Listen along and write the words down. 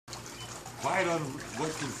quiet on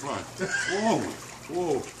what's in front. Whoa,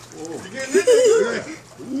 whoa, whoa. You getting it?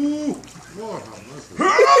 Ooh, Lord,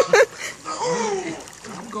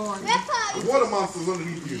 I'm going. The water monster's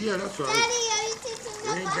underneath you. Yeah, that's right. Daddy, are you teaching It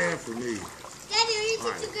ain't Grandpa? bad for me. Daddy, are you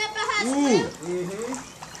teaching Grandpa how to Ooh. swim? Okay.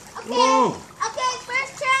 Whoa. Okay,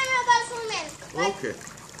 first try him about swimming. Okay.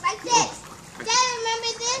 Like this. Daddy,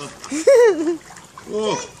 remember this?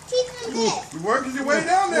 Whoa. Teach him this. You're working your way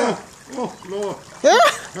down there. Oh, Lord.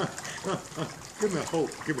 Give me a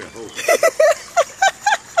hope. Give me a hope.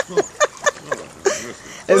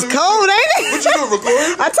 It's cold, ain't it? What you doing,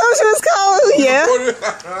 recording? I told you it's cold. Yeah.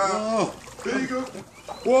 Oh. There you go.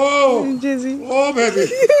 Whoa. Jizzy. Whoa, baby.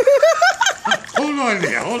 Hold on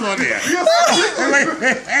there. Hold on there.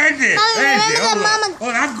 Wait, Andy. Andy, hold on. Mama. Hold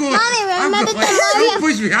on, I'm good. Mommy, remember I'm the good. Mario- Don't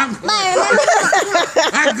push me. I'm good. Mommy, remember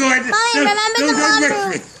I'm good. Mommy, remember the Don't Mario-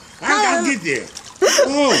 rush me. I'll get there.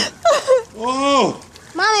 Whoa. Whoa.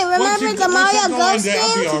 Mommy, remember the Mario Ghost I'll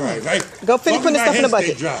be game? all right, right? Go finish putting the stuff in the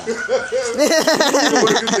bucket. You want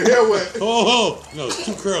to get your hair wet. Oh, no, it's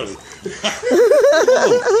too curly.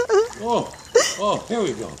 Oh, here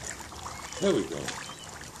we go. Here we go.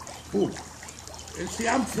 Ooh. And see,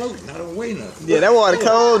 I'm floating. I don't weigh nothing. Yeah, that water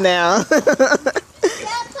cold now. Grandpa, the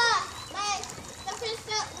first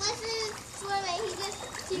lesson swimming, he just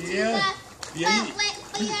teaches Yeah. us. Yeah,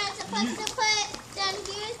 But you're supposed to put down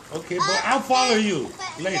here. Okay, but I'll follow you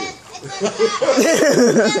later. It's all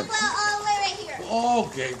the way right here.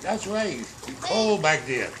 Okay, that's right. It's cold back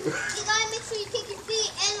there. You gotta make sure you take your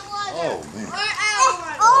feet in the water. Oh, man. Or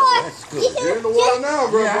out. Oh, that's good. You're in the water now,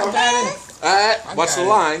 bro. Yeah, I got it. Alright, watch got the it.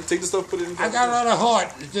 line. Take the stuff, put it in. I got a lot of heart.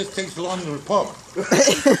 It just takes longer to pump.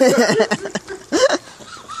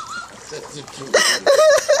 That's the truth. I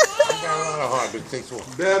got a lot of heart, but it takes one.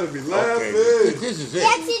 Better be laughing. Okay, this is You it.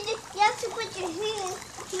 have to put your hands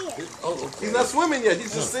here. Oh, okay. He's not swimming yet.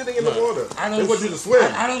 He's just sitting in the water. I They don't want you to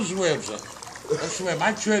swim. I don't swim, son. I swim.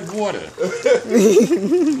 I tread water.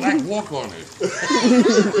 Like walk on it.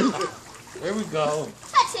 There we go.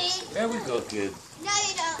 Touch it. There we go, kid. No,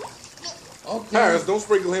 you don't. Okay. Harris, don't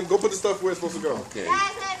sprinkle him. Go put the stuff where it's supposed to go. Okay.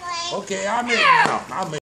 That's not right. Okay, I'm in now. I'm in.